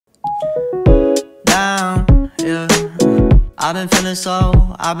down, yeah. I've been feeling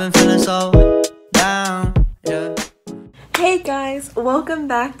so down, yeah. Hey guys, welcome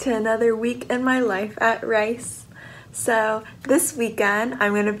back to another week in my life at Rice. So this weekend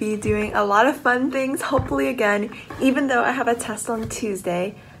I'm going to be doing a lot of fun things, hopefully again, even though I have a test on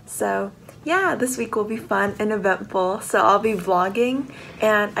Tuesday. So yeah, this week will be fun and eventful, so I'll be vlogging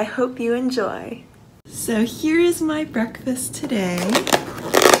and I hope you enjoy. So here is my breakfast today.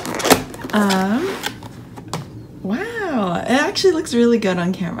 Wow, it actually looks really good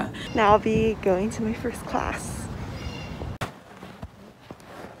on camera. Now I'll be going to my first class.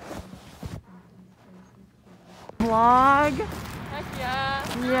 Vlog. Heck yeah.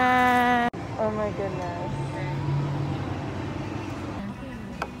 Yeah. Oh my goodness.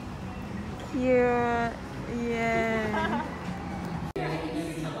 Cute. Yeah.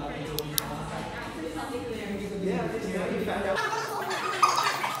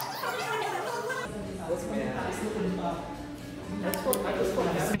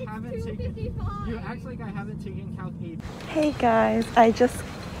 You act like I haven't taken Calc 8. Hey guys, I just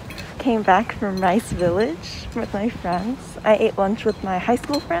came back from Rice Village with my friends. I ate lunch with my high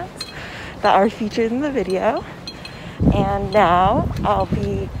school friends that are featured in the video. And now I'll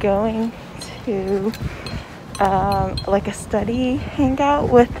be going to like a study hangout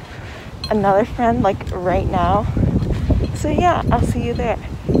with another friend like right now. So yeah, I'll see you there.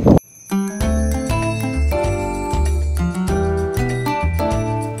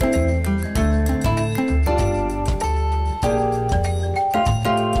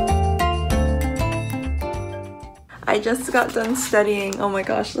 I just got done studying. Oh my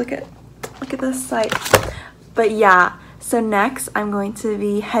gosh, look at this site. But yeah, so next I'm going to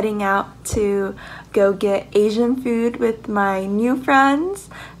be heading out to go get Asian food with my new friends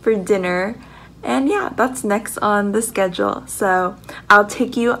for dinner. And yeah, that's next on the schedule. So I'll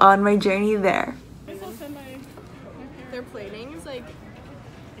take you on my journey there. Their plating is like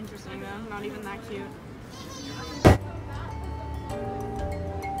interesting though, not even that cute.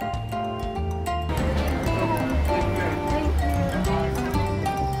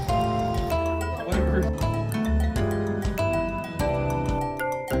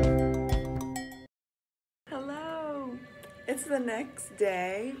 Hello! It's the next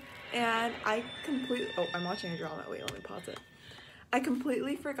day and I'm watching a drama. Wait, let me pause it. I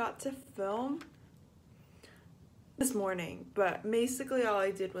completely forgot to film this morning, but basically all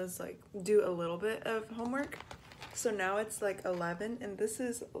I did was like do a little bit of homework. So now it's like 11 and this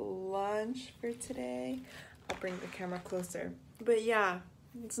is lunch for today. I'll bring the camera closer. But yeah,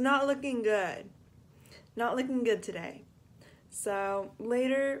 it's not looking good. Not looking good today. So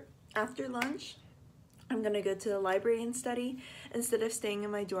later after lunch, I'm gonna go to the library and study instead of staying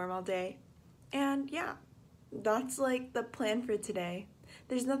in my dorm all day. And yeah, that's like the plan for today.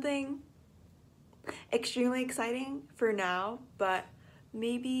 There's nothing extremely exciting for now, but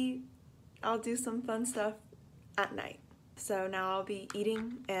maybe I'll do some fun stuff at night. So now I'll be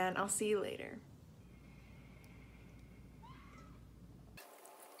eating and I'll see you later.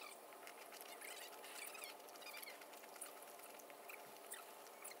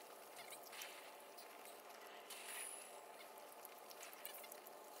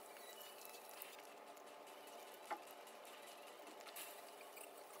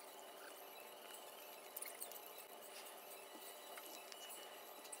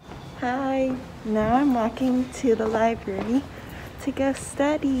 Hi, now I'm walking to the library to go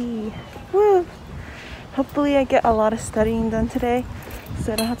study. Woo! Hopefully I get a lot of studying done today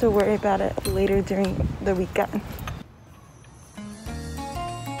so I don't have to worry about it later during the weekend.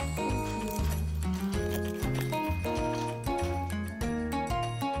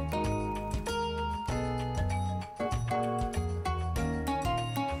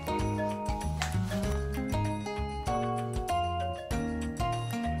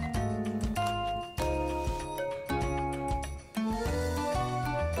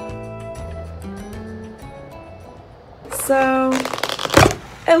 So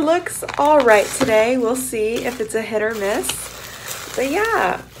it looks all right today. We'll see if it's a hit or miss. But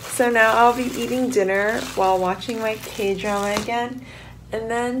yeah, so now I'll be eating dinner while watching my K-drama again. And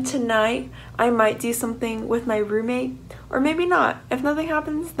then tonight I might do something with my roommate, or maybe not. If nothing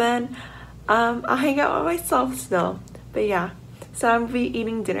happens, then I'll hang out with myself still. But yeah, so I'm gonna be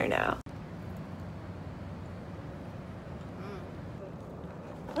eating dinner now.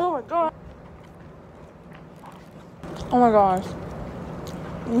 Oh my god. Oh my gosh.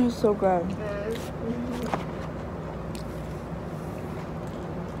 This is so good.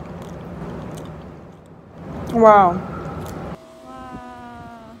 Wow.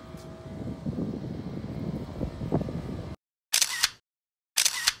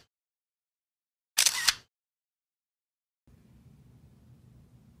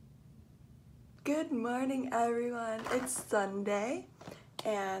 Good morning, everyone. It's Sunday,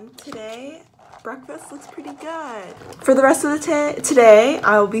 and today breakfast looks pretty good. For the rest of the today,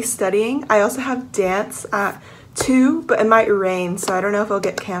 I'll be studying. I also have dance at 2, but it might rain, so I don't know if it'll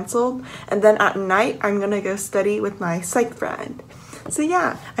get canceled. And then at night, I'm gonna go study with my psych friend. So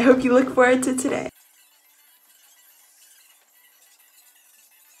yeah, I hope you look forward to today.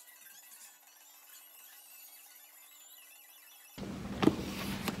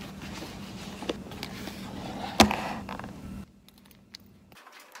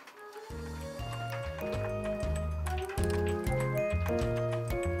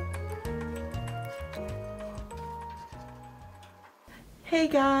 Hey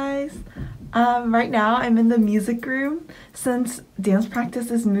guys! Right now I'm in the music room since dance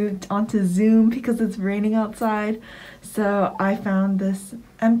practice is moved onto Zoom because it's raining outside. So I found this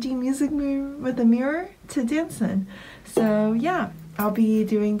empty music room with a mirror to dance in. So yeah, I'll be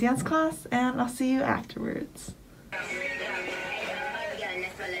doing dance class and I'll see you afterwards.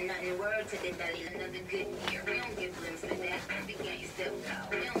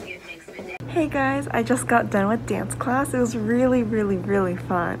 Hey guys, I just got done with dance class. It was really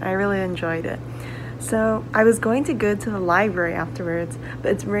fun. I really enjoyed it. So I was going to go to the library afterwards,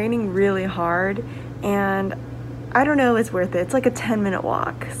 but it's raining really hard and I don't know if it's worth it. It's like a 10-minute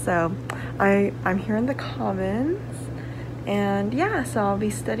walk. So I'm here in the Commons and yeah, so I'll be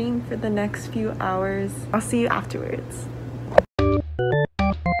studying for the next few hours. I'll see you afterwards.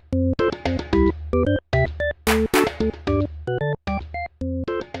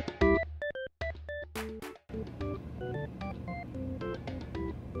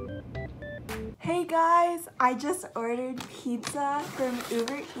 Hey guys, I just ordered pizza from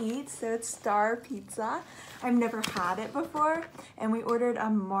Uber Eats, so it's Star Pizza. I've never had it before, and we ordered a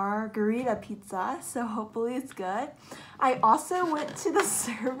margarita pizza, so hopefully it's good. I also went to the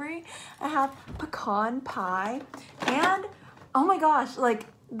servery. I have pecan pie, and oh my gosh, like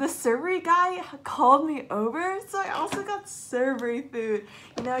the servery guy called me over, so I also got servery food.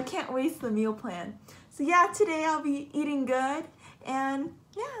 You know, I can't waste the meal plan. So yeah, today I'll be eating good, and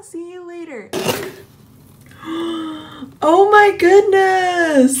yeah, see you later. Oh my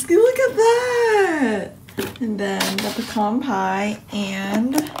goodness! Look at that! And then the pecan pie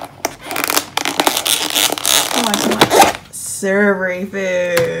and come on, servery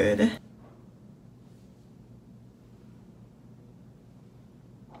food.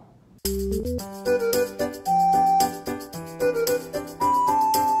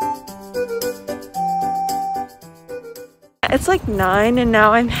 It's like 9 and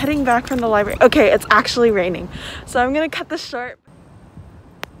now I'm heading back from the library. Okay, it's actually raining, so I'm gonna cut this short.